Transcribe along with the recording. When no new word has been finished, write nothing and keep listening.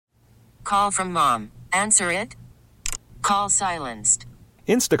call from mom. Answer it. Call silenced.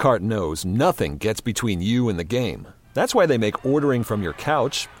 Instacart knows nothing gets between you and the game. That's why they make ordering from your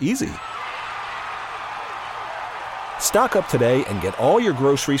couch easy. Stock up today and get all your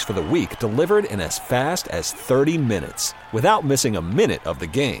groceries for the week delivered in as fast as 30 minutes without missing a minute of the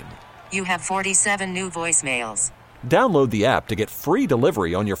game. You have 47 new voicemails. Download the app to get free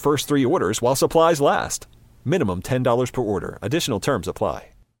delivery on your first 3 orders while supplies last. Minimum $10 per order. Additional terms apply.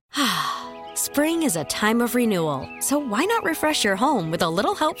 Spring is a time of renewal, so why not refresh your home with a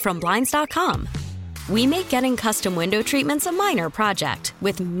little help from Blinds.com? We make getting custom window treatments a minor project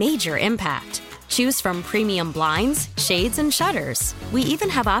with major impact. Choose from premium blinds, shades, and shutters. We even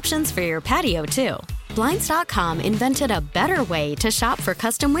have options for your patio, too. Blinds.com invented a better way to shop for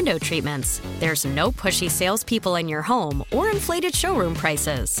custom window treatments. There's no pushy salespeople in your home or inflated showroom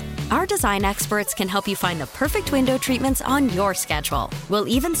prices. Our design experts can help you find the perfect window treatments on your schedule. We'll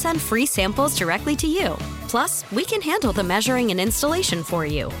even send free samples directly to you. Plus, we can handle the measuring and installation for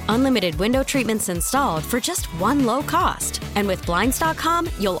you. Unlimited window treatments installed for just one low cost. And with Blinds.com,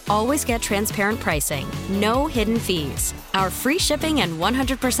 you'll always get transparent pricing. No hidden fees. Our free shipping and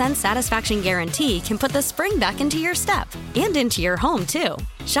 100% satisfaction guarantee can put the spring back into your step and into your home, too.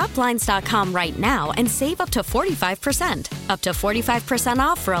 Shop Blinds.com right now and save up to 45%. Up to 45%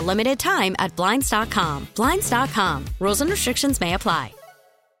 off for a limited time at Blinds.com. Blinds.com. Rules and restrictions may apply.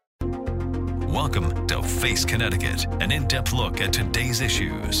 Welcome to Face Connecticut, an in-depth look at today's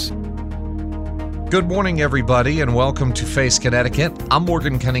issues. Good morning, everybody, and welcome to Face Connecticut. I'm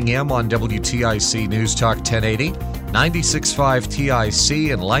Morgan Cunningham on WTIC News Talk 1080, 96.5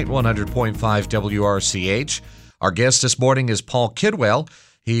 TIC, and Light 100.5 WRCH. Our guest this morning is Paul Kidwell.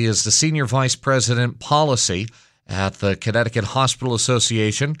 He is the Senior Vice President Policy at the Connecticut Hospital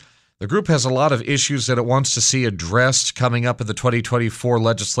Association. The group has a lot of issues that it wants to see addressed coming up in the 2024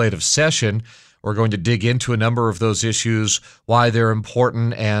 legislative session. We're going to dig into a number of those issues, why they're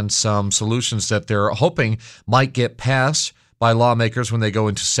important, and some solutions that they're hoping might get passed by lawmakers when they go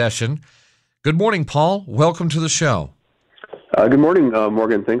into session. Good morning, Paul. Welcome to the show. Good morning,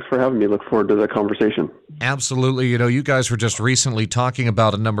 Morgan. Thanks for having me. Look forward to the conversation. Absolutely. You know, you guys were just recently talking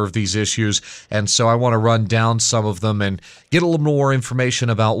about a number of these issues, and so I want to run down some of them and get a little more information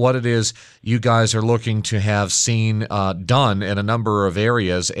about what it is you guys are looking to have seen done in a number of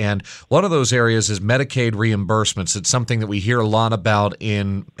areas. And one of those areas is Medicaid reimbursements. It's something that we hear a lot about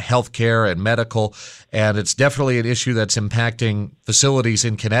in healthcare and medical, and it's definitely an issue that's impacting facilities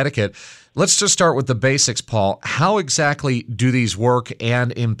in Connecticut. Let's just start with the basics, Paul. How exactly do these work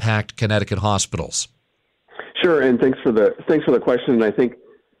and impact Connecticut hospitals? Sure, and thanks for the question. And I think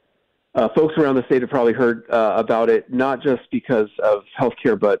folks around the state have probably heard about it, not just because of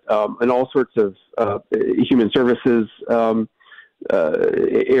healthcare, but in all sorts of human services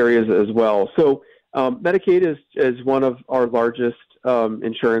areas as well. So Medicaid is one of our largest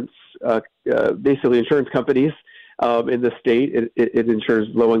insurance companies. In the state, it insures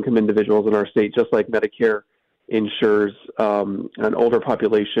low-income individuals in our state, just like Medicare insures an older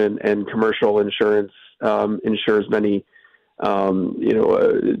population, and commercial insurance insures many,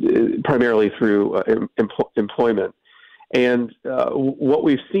 primarily through employment. And what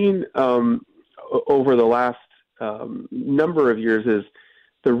we've seen over the last number of years is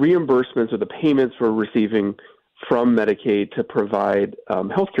the reimbursements or the payments we're receiving from Medicaid to provide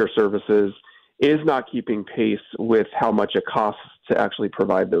healthcare services is not keeping pace with how much it costs to actually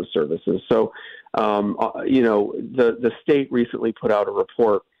provide those services. So, the state recently put out a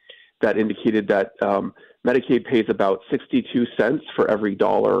report that indicated that Medicaid pays about 62 cents for every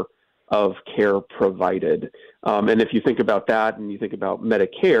dollar of care provided. And if you think about that and you think about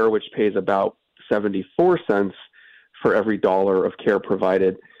Medicare, which pays about 74 cents for every dollar of care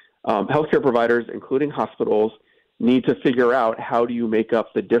provided, healthcare providers, including hospitals, need to figure out how do you make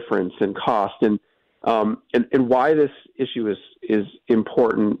up the difference in cost, and why this issue is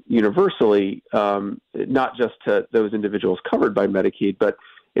important universally, not just to those individuals covered by Medicaid, but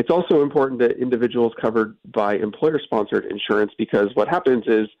it's also important to individuals covered by employer-sponsored insurance, because what happens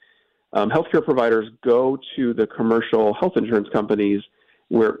is healthcare providers go to the commercial health insurance companies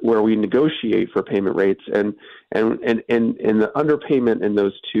where we negotiate for payment rates, and the underpayment in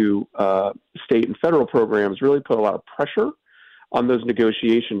those two state and federal programs really put a lot of pressure on those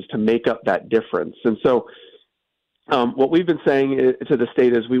negotiations to make up that difference. And so what we've been saying to the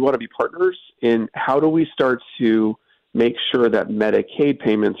state is we want to be partners in how do we start to make sure that Medicaid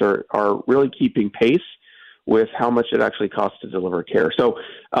payments are really keeping pace with how much it actually costs to deliver care. So,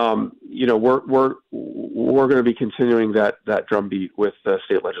 we're going to be continuing that drumbeat with the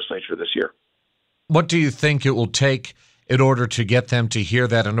state legislature this year. What do you think it will take in order to get them to hear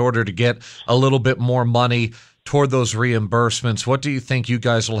that, in order to get a little bit more money toward those reimbursements? What do you think you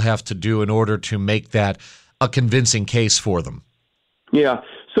guys will have to do in order to make that a convincing case for them? Yeah.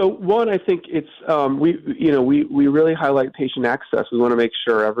 So one, I think it's we really highlight patient access. We want to make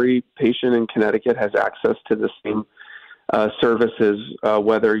sure every patient in Connecticut has access to the same services,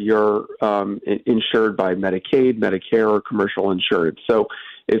 whether you're insured by Medicaid, Medicare, or commercial insurance. So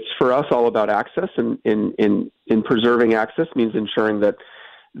it's for us all about access, and in preserving access means ensuring that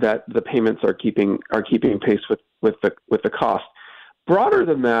the payments are keeping pace with the cost. Broader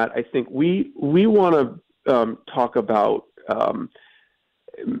than that, I think we want to talk about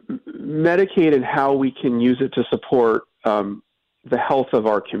Medicaid and how we can use it to support the health of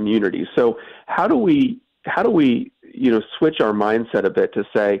our community. So how do we switch our mindset a bit to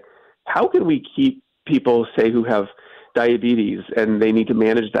say, how can we keep people, say, who have diabetes and they need to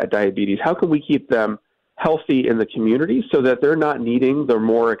manage that diabetes, how can we keep them healthy in the community so that they're not needing the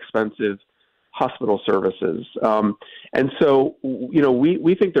more expensive hospital services? And so,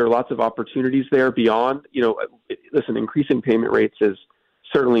 we think there are lots of opportunities there beyond, listen, increasing payment rates is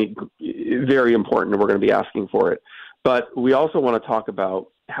certainly very important, and we're going to be asking for it. But we also want to talk about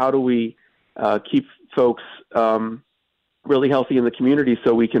how do we keep folks really healthy in the community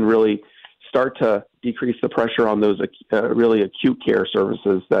so we can really start to decrease the pressure on those really acute care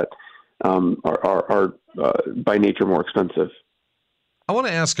services that are by nature more expensive. I want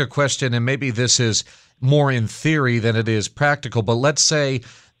to ask a question, and maybe this is more in theory than it is practical, but let's say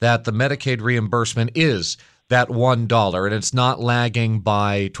that the Medicaid reimbursement is that $1 and it's not lagging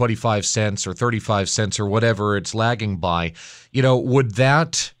by 25 cents or 35 cents or whatever it's lagging by. Would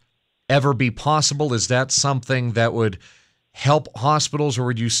that ever be possible? Is that something that would help hospitals, or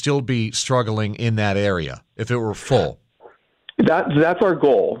would you still be struggling in that area if it were full? That's our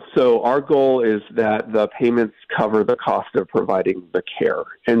goal. So our goal is that the payments cover the cost of providing the care.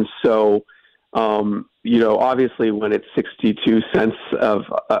 And so, obviously when it's 62 cents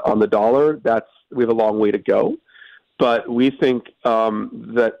on the dollar, we have a long way to go. But we think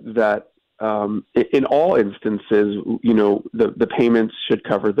that in all instances, the payments should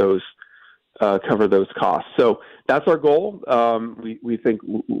cover those costs. So that's our goal. We think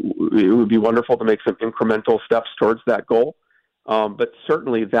it would be wonderful to make some incremental steps towards that goal. But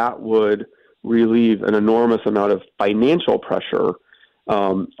certainly that would relieve an enormous amount of financial pressure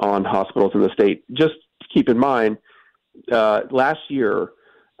on hospitals in the state. Just keep in mind, last year,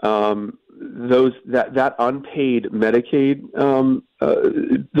 that unpaid Medicaid,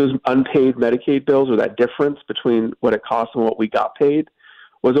 those unpaid Medicaid bills, or that difference between what it costs and what we got paid,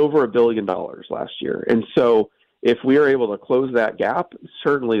 was over $1 billion last year. And so if we are able to close that gap,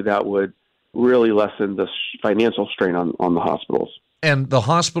 certainly that would really lessen the financial strain on the hospitals. And the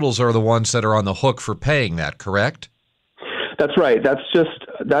hospitals are the ones that are on the hook for paying that, correct? That's right. That's just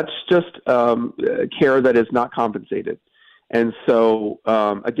care that is not compensated. And so,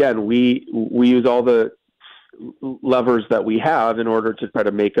 again, we use all the levers that we have in order to try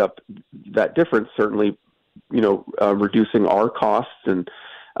to make up that difference. Certainly, reducing our costs and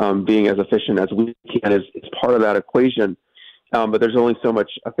being as efficient as we can is part of that equation. But there's only so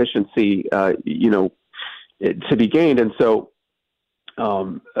much efficiency, to be gained. And so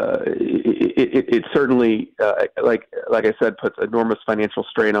it certainly, like I said, puts enormous financial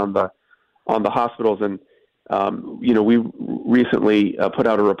strain on the hospitals. And, we recently put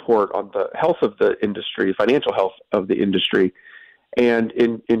out a report on the health of the industry, financial health of the industry. And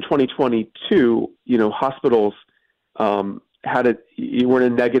in 2022, hospitals were in a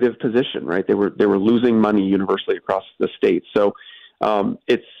negative position, right? They were losing money universally across the state. So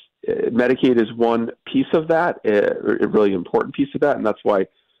Medicaid is one piece of that, a really important piece of that, and that's why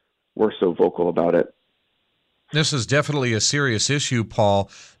we're so vocal about it. This is definitely a serious issue, Paul,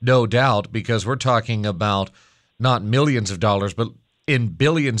 no doubt, because we're talking about not millions of dollars, but in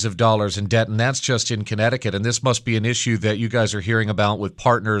billions of dollars in debt, and that's just in Connecticut. And this must be an issue that you guys are hearing about with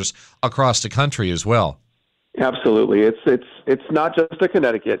partners across the country as well. Absolutely. It's not just a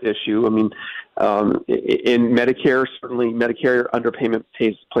Connecticut issue. I mean, in Medicare, certainly Medicare underpayment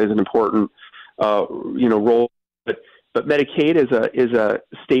plays an important role, but Medicaid is a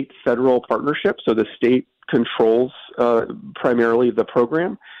state-federal partnership, so the state controls primarily the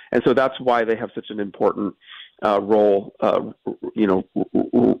program, and so that's why they have such an important role in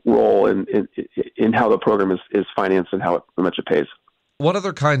how the program is financed and how much it pays. What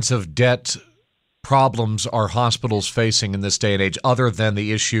other kinds of debt problems are hospitals facing in this day and age, other than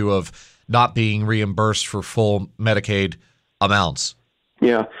the issue of not being reimbursed for full Medicaid amounts?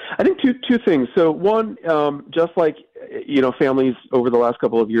 Yeah, I think two things. So one, just like families over the last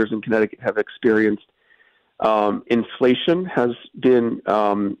couple of years in Connecticut have experienced Inflation has been,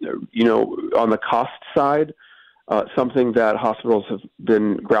 on the cost side, something that hospitals have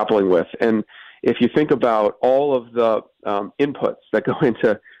been grappling with. And if you think about all of the inputs that go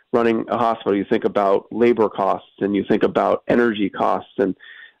into running a hospital, you think about labor costs, and you think about energy costs, and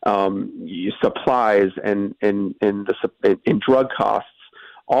supplies, and drug costs.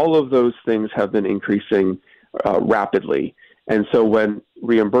 All of those things have been increasing rapidly. And so when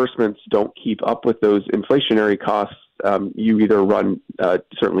reimbursements don't keep up with those inflationary costs, you either run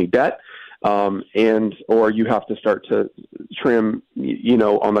certainly debt, or you have to start to trim,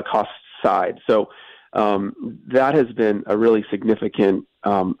 on the cost side. So that has been a really significant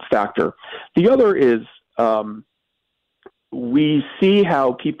factor. The other is we see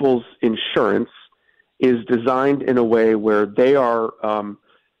how people's insurance is designed in a way where they are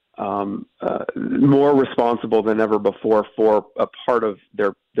more responsible than ever before for a part of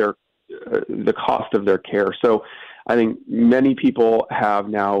the cost of their care. So I think many people have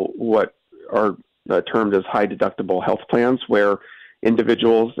now what are termed as high deductible health plans, where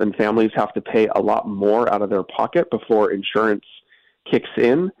individuals and families have to pay a lot more out of their pocket before insurance kicks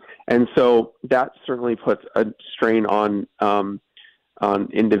in. And so that certainly puts a strain on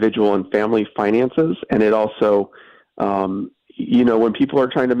individual and family finances. And it also, when people are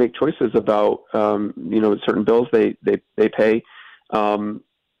trying to make choices about, certain bills they pay,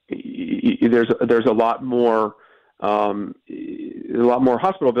 there's a lot more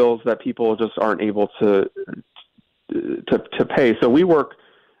hospital bills that people just aren't able to pay. So we work,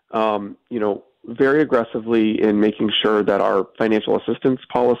 very aggressively in making sure that our financial assistance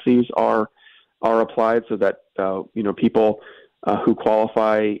policies are applied, so that people who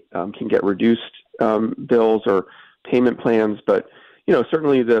qualify can get reduced bills or payment plans. But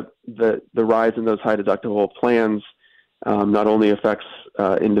certainly the rise in those high deductible plans not only affects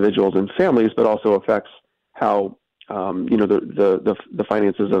individuals and families, but also affects how the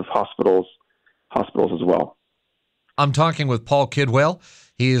finances of hospitals as well. I'm talking with Paul Kidwell.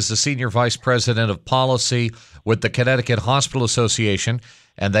 He is the Senior Vice President of Policy with the Connecticut Hospital Association,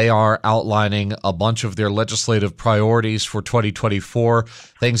 and they are outlining a bunch of their legislative priorities for 2024,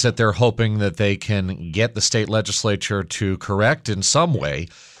 things that they're hoping that they can get the state legislature to correct in some way.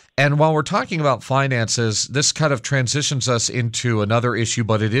 And while we're talking about finances, this kind of transitions us into another issue,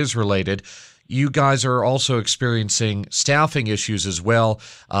 but it is related. You guys are also experiencing staffing issues as well.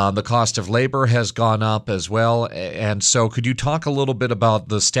 The cost of labor has gone up as well. And so could you talk a little bit about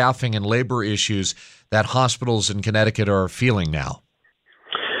the staffing and labor issues that hospitals in Connecticut are feeling now?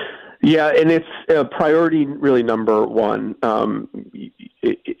 Yeah, and it's priority really number one.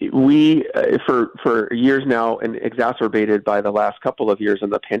 We, for years now, and exacerbated by the last couple of years in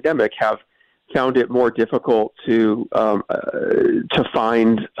the pandemic, have found it more difficult to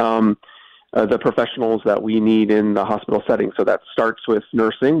find the professionals that we need in the hospital setting. So that starts with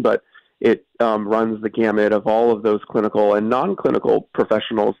nursing, but it runs the gamut of all of those clinical and non-clinical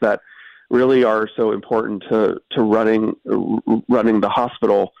professionals that really are so important to running the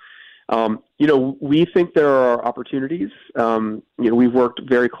hospital. We think there are opportunities. We've worked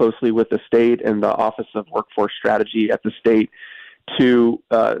very closely with the state and the Office of Workforce Strategy at the state to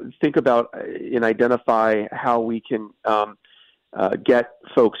think about and identify how we can get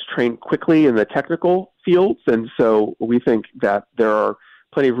folks trained quickly in the technical fields. And so we think that there are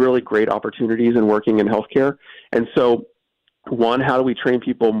plenty of really great opportunities in working in healthcare. And so, one, how do we train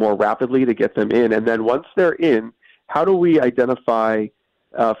people more rapidly to get them in? And then once they're in, how do we identify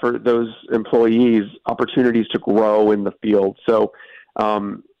for those employees opportunities to grow in the field? So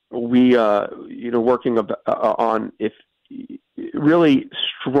we, working on if really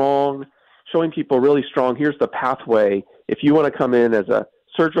strong, showing people really strong, here's the pathway. If you want to come in as a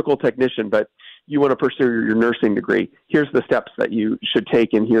surgical technician, but you want to pursue your nursing degree, here's the steps that you should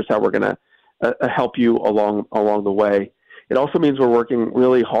take, and here's how we're going to help you along the way. It also means we're working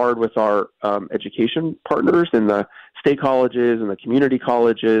really hard with our education partners in the state colleges and the community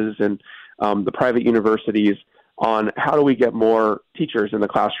colleges and the private universities on how do we get more teachers in the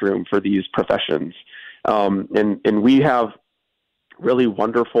classroom for these professions. And we have really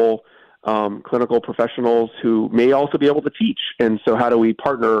wonderful clinical professionals who may also be able to teach. And so how do we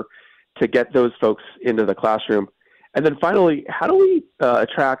partner to get those folks into the classroom? And then finally, how do we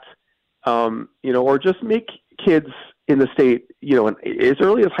attract, or just make kids in the state, as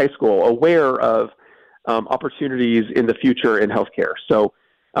early as high school, aware of opportunities in the future in healthcare? So,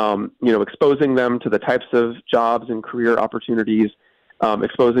 exposing them to the types of jobs and career opportunities,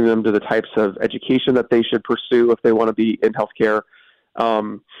 exposing them to the types of education that they should pursue if they want to be in healthcare.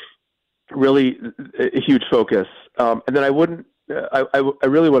 Really a huge focus. And then I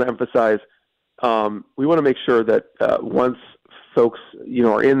really want to emphasize we want to make sure that once folks,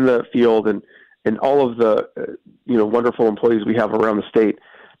 are in the field and all of the, wonderful employees we have around the state,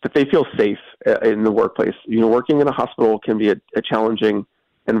 that they feel safe in the workplace. Working in a hospital can be a challenging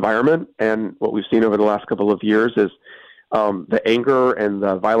environment. And what we've seen over the last couple of years is the anger and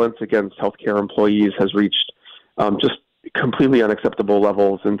the violence against healthcare employees has reached just completely unacceptable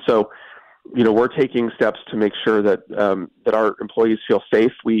levels. And so, we're taking steps to make sure that that our employees feel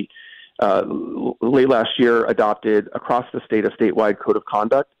safe. We late last year adopted across the state a statewide code of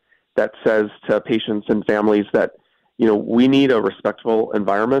conduct that says to patients and families that, we need a respectful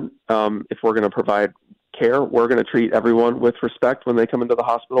environment. If we're going to provide care, we're going to treat everyone with respect when they come into the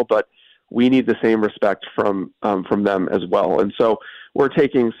hospital, but we need the same respect from them as well. And so we're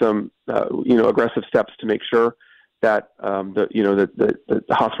taking some, aggressive steps to make sure that the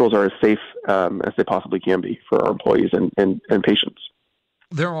hospitals are as safe as they possibly can be for our employees and patients.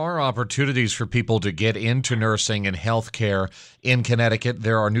 There are opportunities for people to get into nursing and healthcare in Connecticut.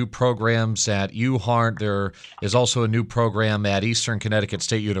 There are new programs at UHART. There is also a new program at Eastern Connecticut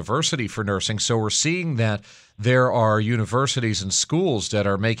State University for nursing. So we're seeing that there are universities and schools that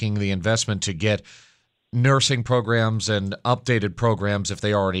are making the investment to get nursing programs and updated programs if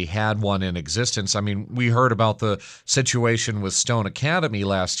they already had one in existence. I mean, we heard about the situation with Stone Academy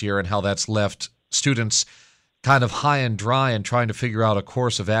last year and how that's left students kind of high and dry and trying to figure out a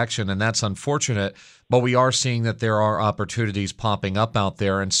course of action, and that's unfortunate. But we are seeing that there are opportunities popping up out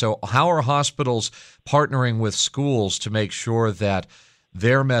there. And so how are hospitals partnering with schools to make sure that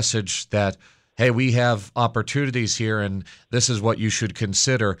their message that, hey, we have opportunities here and this is what you should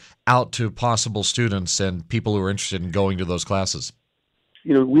consider out to possible students and people who are interested in going to those classes?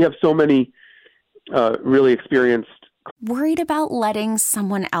 We have so many really experienced. Worried about letting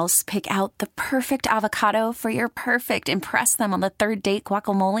someone else pick out the perfect avocado for your perfect impress them on the third date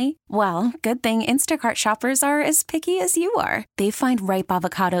guacamole? Well, good thing Instacart shoppers are as picky as you are. They find ripe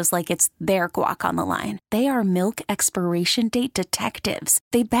avocados like it's their guac on the line. They are milk expiration date detectives.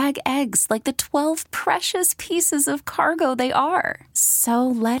 They bag eggs like the 12 precious pieces of cargo they are. So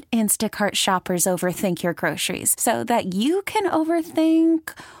let Instacart shoppers overthink your groceries so that you can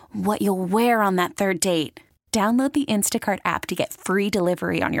overthink what you'll wear on that third date. Download the Instacart app to get free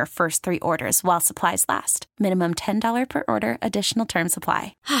delivery on your first 3 orders while supplies last. Minimum $10 per order. Additional terms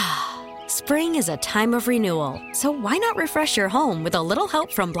apply. Spring is a time of renewal, so why not refresh your home with a little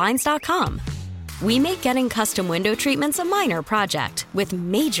help from Blinds.com? We make getting custom window treatments a minor project with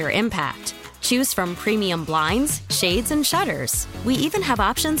major impact. Choose from premium blinds, shades, and shutters. We even have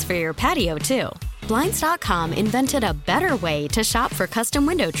options for your patio, too. Blinds.com invented a better way to shop for custom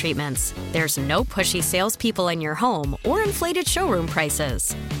window treatments. There's no pushy salespeople in your home or inflated showroom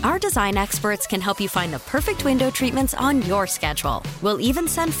prices. Our design experts can help you find the perfect window treatments on your schedule. We'll even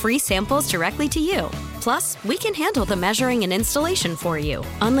send free samples directly to you. Plus, we can handle the measuring and installation for you.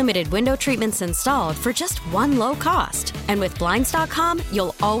 Unlimited window treatments installed for just one low cost. And with Blinds.com,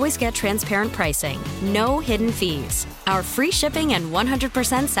 you'll always get transparent pricing. No hidden fees. Our free shipping and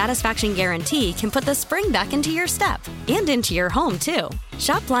 100% satisfaction guarantee can put the spring back into your step and into your home, too.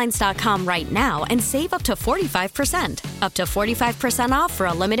 Shop Blinds.com right now and save up to 45%. Up to 45% off for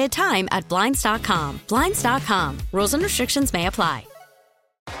a limited time at Blinds.com. Blinds.com. Rules and restrictions may apply.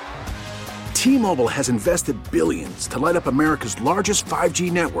 T-Mobile has invested billions to light up America's largest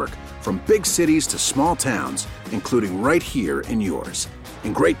 5G network, from big cities to small towns, including right here in yours.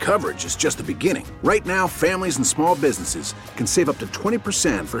 And great coverage is just the beginning. Right now, families and small businesses can save up to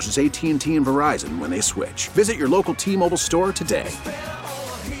 20% versus AT&T and Verizon when they switch. Visit your local T-Mobile store today.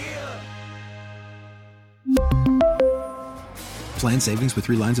 Plan savings with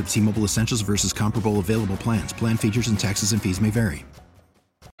 3 lines of T-Mobile Essentials versus comparable available plans. Plan features and taxes and fees may vary.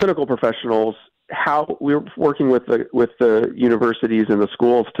 Clinical professionals, how we're working with the universities and the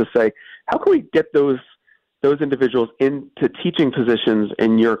schools to say, how can we get those individuals into teaching positions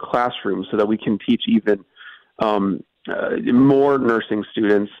in your classroom so that we can teach even more nursing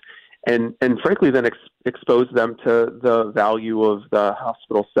students and frankly then expose them to the value of the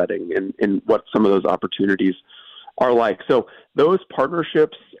hospital setting and what some of those opportunities are like. So those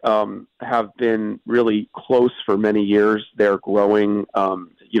partnerships have been really close for many years. They're growing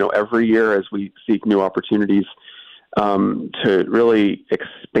every year as we seek new opportunities to really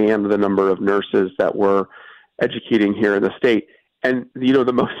expand the number of nurses that we're educating here in the state. And,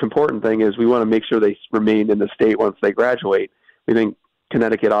 the most important thing is we want to make sure they remain in the state once they graduate. We think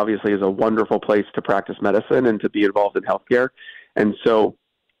Connecticut obviously is a wonderful place to practice medicine and to be involved in healthcare. And so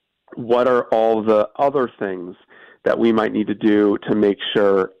what are all the other things that we might need to do to make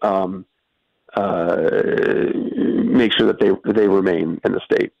sure that they remain in the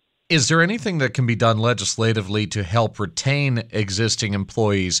state? Is there anything that can be done legislatively to help retain existing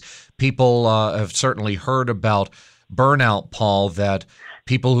employees? People have certainly heard about burnout, Paul, that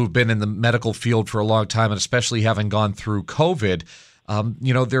people who've been in the medical field for a long time, and especially having gone through COVID,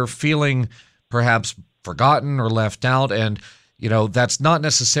 they're feeling perhaps forgotten or left out. And, that's not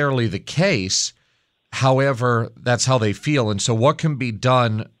necessarily the case. However, that's how they feel. And so what can be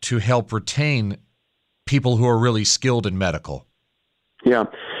done to help retain people who are really skilled in medical? Yeah.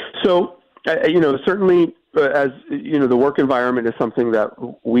 So, certainly, as the work environment is something that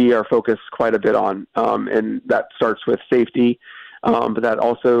we are focused quite a bit on, and that starts with safety, but that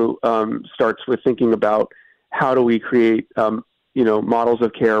also starts with thinking about how do we create, models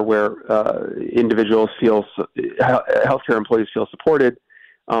of care where individuals healthcare employees feel supported,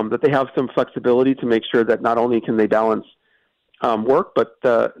 that they have some flexibility to make sure that not only can they balance work, but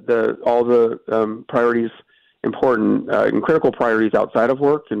all the priorities, important and critical priorities outside of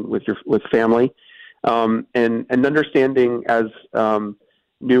work and with family, and understanding as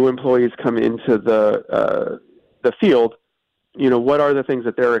new employees come into the field, what are the things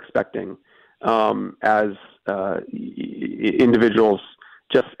that they're expecting as individuals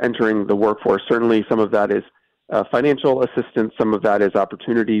just entering the workforce. Certainly, some of that is financial assistance, some of that is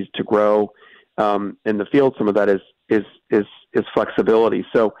opportunities to grow in the field, some of that is flexibility.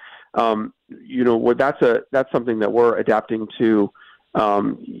 So, that's something that we're adapting to,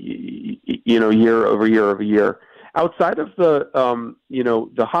 year over year over year. Outside of the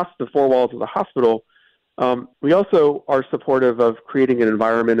four walls of the hospital, we also are supportive of creating an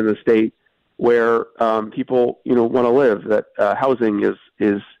environment in the state where people, want to live, that housing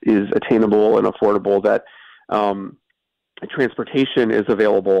is attainable and affordable, that transportation is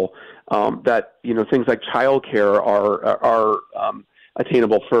available, that things like childcare are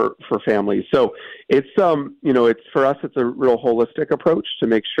attainable for families. So it's for us, it's a real holistic approach to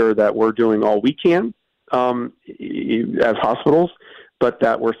make sure that we're doing all we can as hospitals, but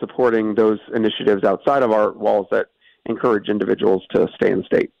that we're supporting those initiatives outside of our walls that encourage individuals to stay in the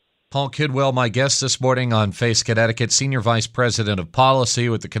state. Paul Kidwell, my guest this morning on Face Connecticut, Senior Vice President of Policy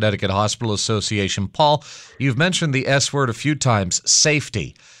with the Connecticut Hospital Association. Paul, you've mentioned the S word a few times,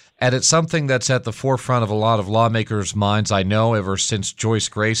 safety. And it's something that's at the forefront of a lot of lawmakers' minds, I know, ever since Joyce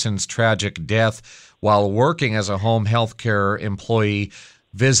Grayson's tragic death while working as a home health care employee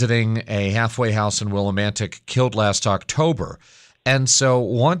visiting a halfway house in Willimantic, killed last October. And so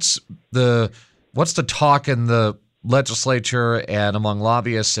what's the talk in the legislature and among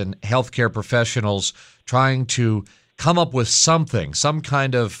lobbyists and healthcare professionals trying to come up with some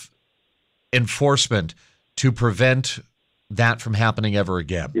kind of enforcement to prevent that from happening ever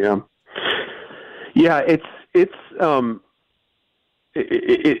again? Yeah. It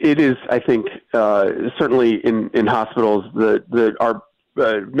is. I think certainly in hospitals, our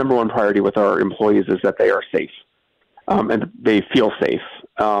number one priority with our employees is that they are safe and they feel safe.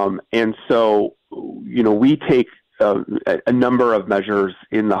 And so we take a number of measures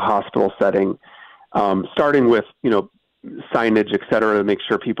in the hospital setting, starting with signage, et cetera, to make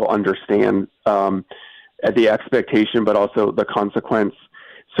sure people understand the expectation, but also the consequence.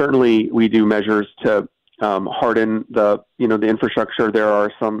 Certainly, we do measures to harden the infrastructure. There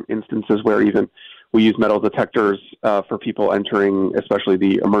are some instances where even we use metal detectors for people entering, especially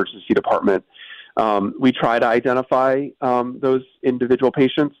the emergency department. We try to identify those individual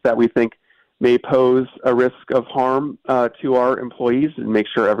patients that we think may pose a risk of harm to our employees, and make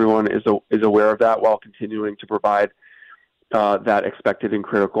sure everyone is aware of that while continuing to provide that expected and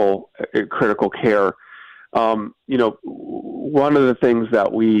critical care. One of the things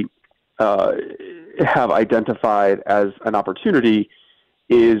that we have identified as an opportunity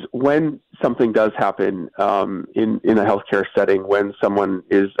is when something does happen in a healthcare setting, when someone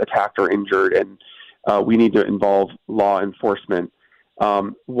is attacked or injured, and we need to involve law enforcement.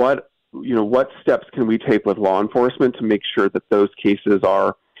 What steps can we take with law enforcement to make sure that those cases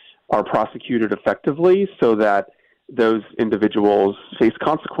are prosecuted effectively, so that those individuals face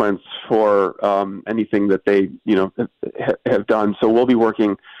consequence for anything that they have done? So we'll be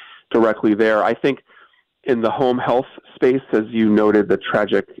working directly there. I think in the home health space, as you noted, the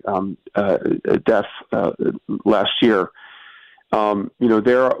tragic death last year,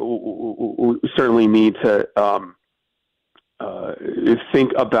 there we certainly need to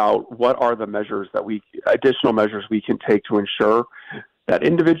think about what are the additional measures we can take to ensure that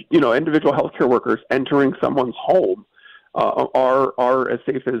individual healthcare workers entering someone's home are as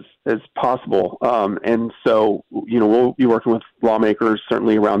safe as possible. And so, we'll be working with lawmakers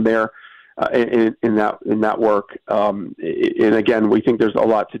certainly around there in that work. And again, we think there's a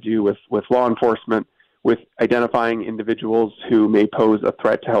lot to do with law enforcement, with identifying individuals who may pose a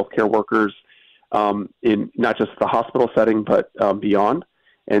threat to healthcare workers in not just the hospital setting, but beyond.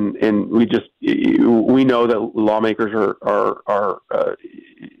 And we know that lawmakers are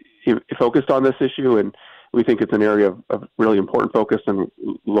focused on this issue, and we think it's an area of really important focus, and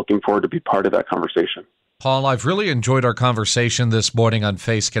looking forward to be part of that conversation. Paul, I've really enjoyed our conversation this morning on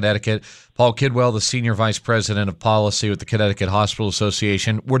Face Connecticut. Paul Kidwell, the Senior Vice President of Policy with the Connecticut Hospital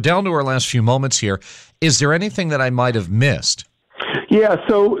Association. We're down to our last few moments here. Is there anything that I might have missed? Yeah,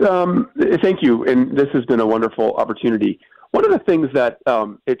 so thank you, and this has been a wonderful opportunity. One of the things that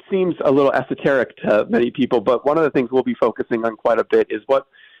it seems a little esoteric to many people, but one of the things we'll be focusing on quite a bit is what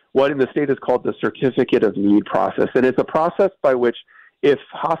in the state is called the Certificate of Need process. And it's a process by which if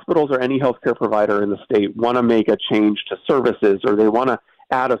hospitals or any healthcare provider in the state want to make a change to services, or they want to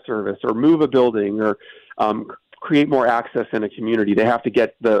add a service or move a building or create more access in a community, they have to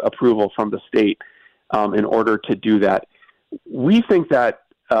get the approval from the state in order to do that. We think that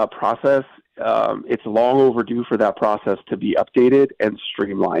process, it's long overdue for that process to be updated and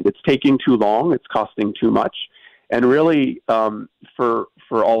streamlined. It's taking too long. It's costing too much. And really, for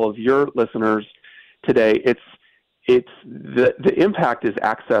all of your listeners today, it's the impact is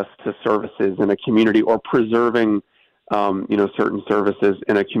access to services in a community, or preserving, certain services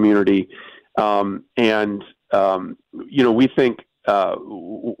in a community. We think,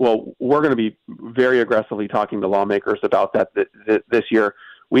 we're going to be very aggressively talking to lawmakers about that this year.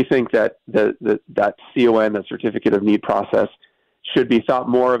 We think that that CON, the Certificate of Need process, should be thought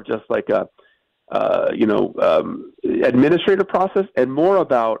more of just like a administrative process, and more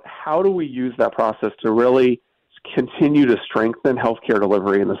about how do we use that process to really continue to strengthen healthcare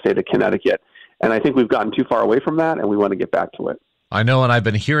delivery in the state of Connecticut. And I think we've gotten too far away from that, and we want to get back to it. I know, and I've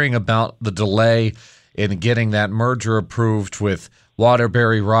been hearing about the delay in getting that merger approved with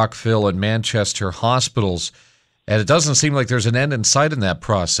Waterbury, Rockville, and Manchester hospitals, and it doesn't seem like there's an end in sight in that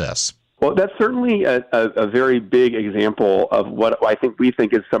process. Well, that's certainly a very big example of what we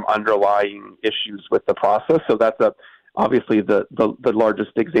think is some underlying issues with the process. So that's obviously the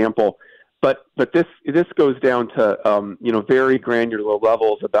largest example. But this goes down to very granular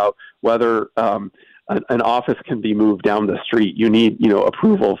levels about whether an office can be moved down the street. You need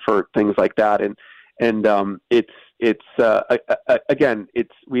approval for things like that, and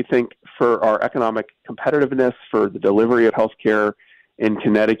we think for our economic competitiveness, for the delivery of healthcare in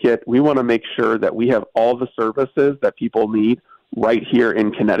Connecticut, we want to make sure that we have all the services that people need right here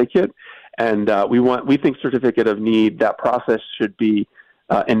in Connecticut. And we think Certificate of Need, that process should be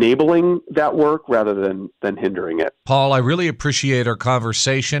enabling that work rather than hindering it. Paul, I really appreciate our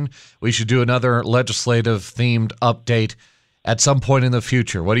conversation. We should do another legislative-themed update at some point in the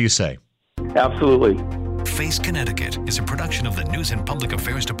future. What do you say? Absolutely. Face Connecticut is a production of the News and Public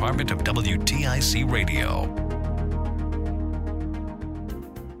Affairs Department of WTIC Radio.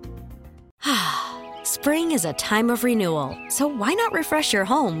 Spring is a time of renewal, so why not refresh your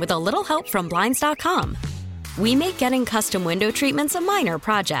home with a little help from Blinds.com? We make getting custom window treatments a minor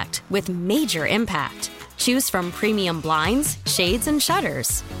project with major impact. Choose from premium blinds, shades, and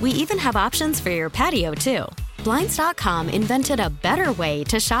shutters. We even have options for your patio, too. Blinds.com invented a better way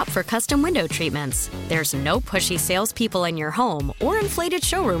to shop for custom window treatments. There's no pushy salespeople in your home or inflated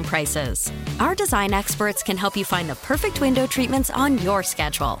showroom prices. Our design experts can help you find the perfect window treatments on your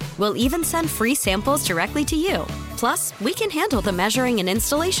schedule. We'll even send free samples directly to you. Plus, we can handle the measuring and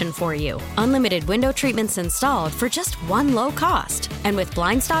installation for you. Unlimited window treatments installed for just one low cost. And with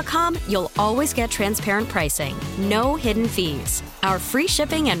Blinds.com, you'll always get transparent pricing. No hidden fees. Our free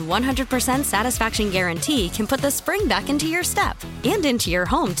shipping and 100% satisfaction guarantee can put the spring back into your step and into your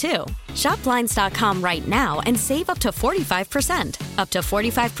home, too. Shop Blinds.com right now and save up to 45%. Up to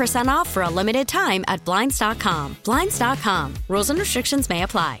 45% off for a limited time at Blinds.com. Blinds.com. Rules and restrictions may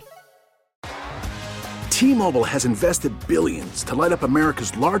apply. T-Mobile has invested billions to light up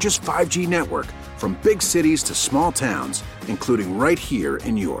America's largest 5G network, from big cities to small towns, including right here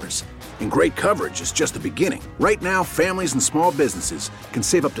in yours. And great coverage is just the beginning. Right now, families and small businesses can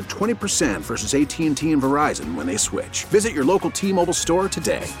save up to 20% versus AT&T and Verizon when they switch. Visit your local T-Mobile store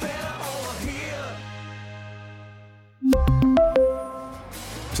today.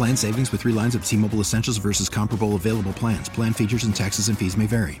 Plan savings with 3 lines of T-Mobile Essentials versus comparable available plans. Plan features and taxes and fees may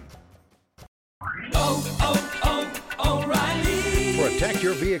vary. Protect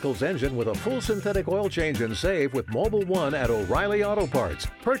your vehicle's engine with a full synthetic oil change and save with Mobile One at O'Reilly Auto Parts.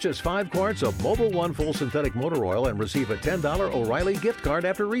 Purchase 5 quarts of Mobile One full synthetic motor oil and receive a $10 O'Reilly gift card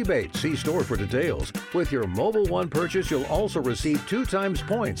after rebate. See store for details. With your Mobile One purchase, you'll also receive 2 times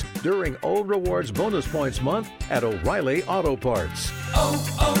points during O Rewards Bonus Points Month at O'Reilly Auto Parts.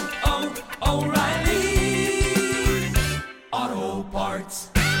 O'Reilly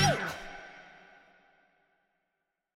Parts.